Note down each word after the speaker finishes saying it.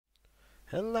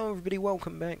Hello everybody,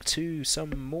 welcome back to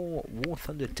some more War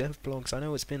Thunder Devblogs. I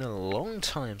know it's been a long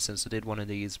time since I did one of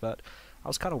these, but I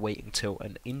was kind of waiting till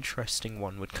an interesting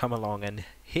one would come along, and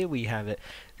here we have it,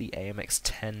 the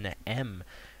AMX-10M,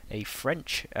 a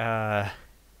French SPG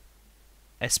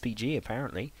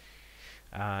apparently.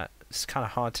 It's kind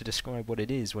of hard to describe what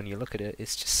it is when you look at it.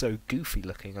 It's just so goofy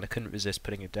looking, and I couldn't resist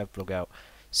putting a devblog out.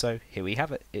 So here we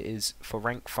have it. It is for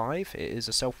rank 5. It is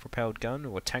a self-propelled gun,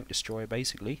 or a tank destroyer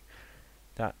basically,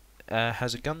 that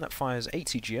has a gun that fires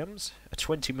 80 GMs, a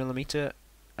 20mm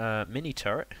mini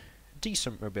turret,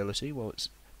 decent mobility. Well, it's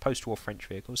post-war French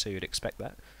vehicle, so you'd expect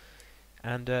that,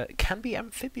 and it can be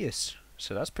amphibious,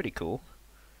 so that's pretty cool.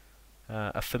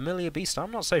 A familiar beast?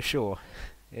 I'm not so sure.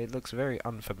 It looks very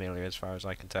unfamiliar as far as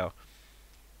I can tell.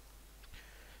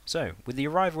 So, with the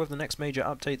arrival of the next major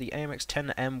update, the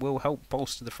AMX-10M will help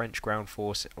bolster the French ground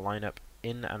force lineup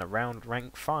in and around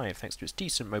rank 5, thanks to its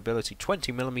decent mobility,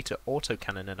 20mm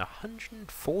autocannon and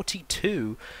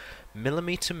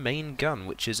 142mm main gun,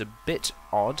 which is a bit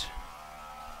odd.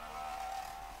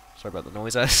 Sorry about the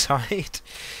noise outside.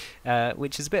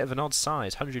 Which is a bit of an odd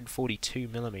size,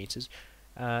 142mm.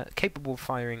 Capable of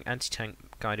firing anti-tank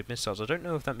guided missiles. I don't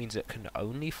know if that means it can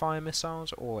only fire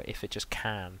missiles, or if it just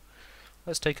can.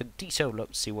 Let's take a detailed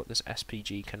look to see what this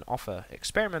SPG can offer.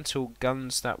 Experimental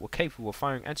guns that were capable of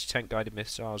firing anti-tank guided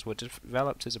missiles were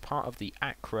developed as a part of the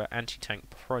Acre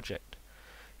anti-tank project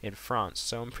in France.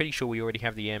 So I'm pretty sure we already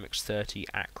have the AMX-30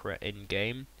 Acre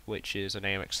in-game, which is an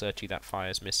AMX-30 that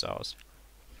fires missiles.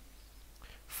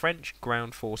 French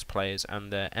ground force players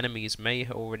and their enemies may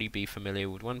already be familiar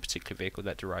with one particular vehicle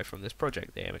that derived from this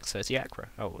project, the AMX-30 Acre.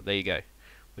 Oh, there you go.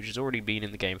 Which has already been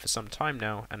in the game for some time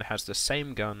now, and has the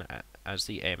same gun as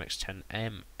the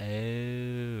AMX-10M.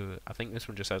 Oh, I think this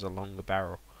one just has a longer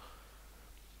barrel.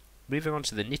 Moving on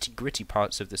to the nitty-gritty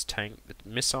parts of this tank, the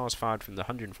missiles fired from the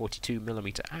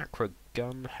 142mm Acre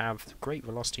gun have great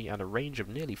velocity and a range of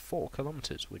nearly 4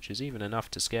 kilometers, which is even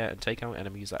enough to scare and take out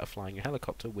enemies that are flying a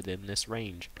helicopter within this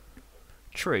range.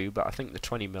 True, but I think the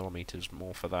 20mm is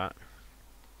more for that.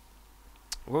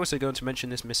 We're also going to mention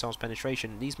this missile's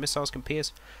penetration. These missiles can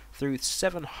pierce through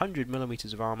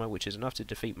 700mm of armor, which is enough to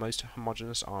defeat most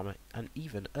homogeneous armor and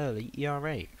even early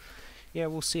ERA. Yeah,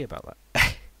 we'll see about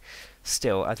that.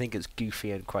 Still, I think it's goofy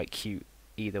and quite cute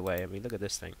either way. I mean, look at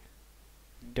this thing.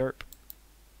 Derp.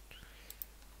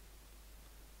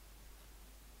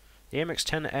 The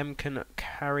MX-10M can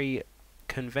carry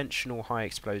conventional high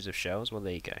explosive shells. Well,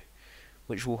 there you go.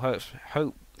 Which will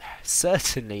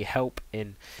certainly help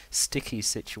in sticky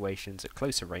situations at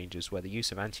closer ranges where the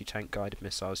use of anti-tank guided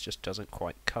missiles just doesn't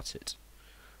quite cut it.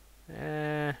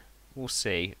 We'll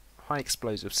see. High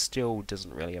explosive still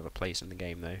doesn't really have a place in the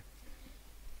game though.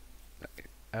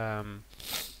 The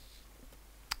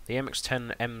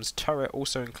MX-10M's turret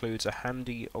also includes a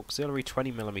handy auxiliary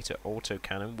 20mm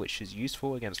autocannon, which is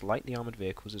useful against lightly armoured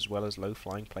vehicles as well as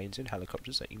low-flying planes and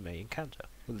helicopters that you may encounter.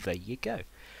 Well, there you go.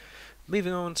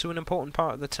 Moving on to an important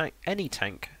part of the tank, any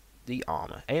tank, the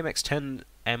armour.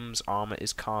 AMX-10M's armour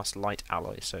is cast light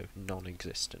alloy, so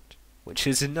non-existent, which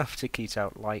is enough to keep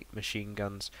out light machine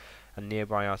guns and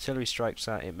nearby artillery strikes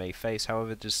that it may face.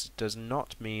 However, this does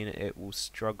not mean it will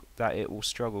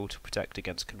struggle to protect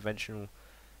against conventional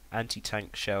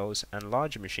anti-tank shells and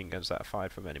larger machine guns that are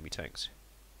fired from enemy tanks.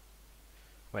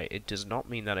 Wait, it does not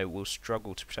mean that it will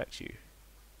struggle to protect you.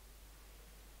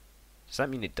 Does that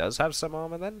mean it does have some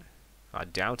armour then? I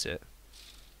doubt it.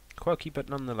 Quirky but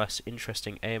nonetheless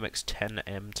interesting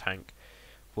AMX-10M tank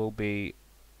will be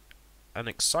an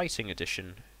exciting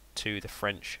addition to the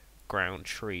French ground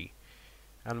tree,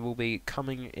 and will be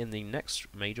coming in the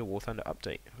next major War Thunder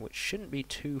update, which shouldn't be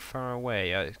too far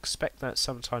away. I expect that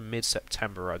sometime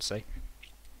mid-September, I'd say.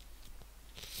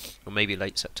 Or maybe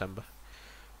late September.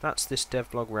 That's this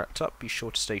devblog wrapped up. Be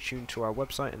sure to stay tuned to our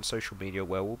website and social media,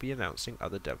 where we'll be announcing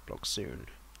other devblogs soon.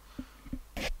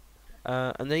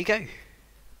 And there you go.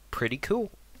 Pretty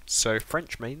cool. So,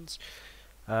 French mains.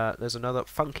 There's another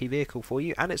funky vehicle for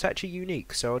you, and it's actually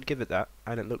unique, so I'd give it that.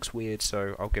 And it looks weird,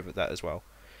 so I'll give it that as well.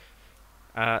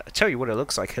 I'll tell you what it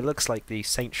looks like. It looks like the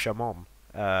Saint-Chamond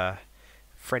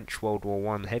French World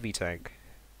War I heavy tank,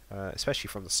 especially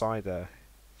from the side there.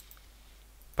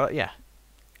 But yeah,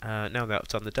 now that I've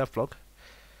done the devblog,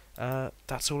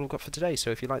 that's all I've got for today.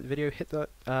 So if you like the video, hit that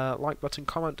like button,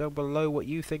 comment down below what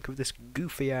you think of this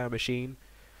goofy machine,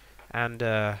 and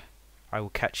I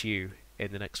will catch you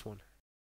in the next one.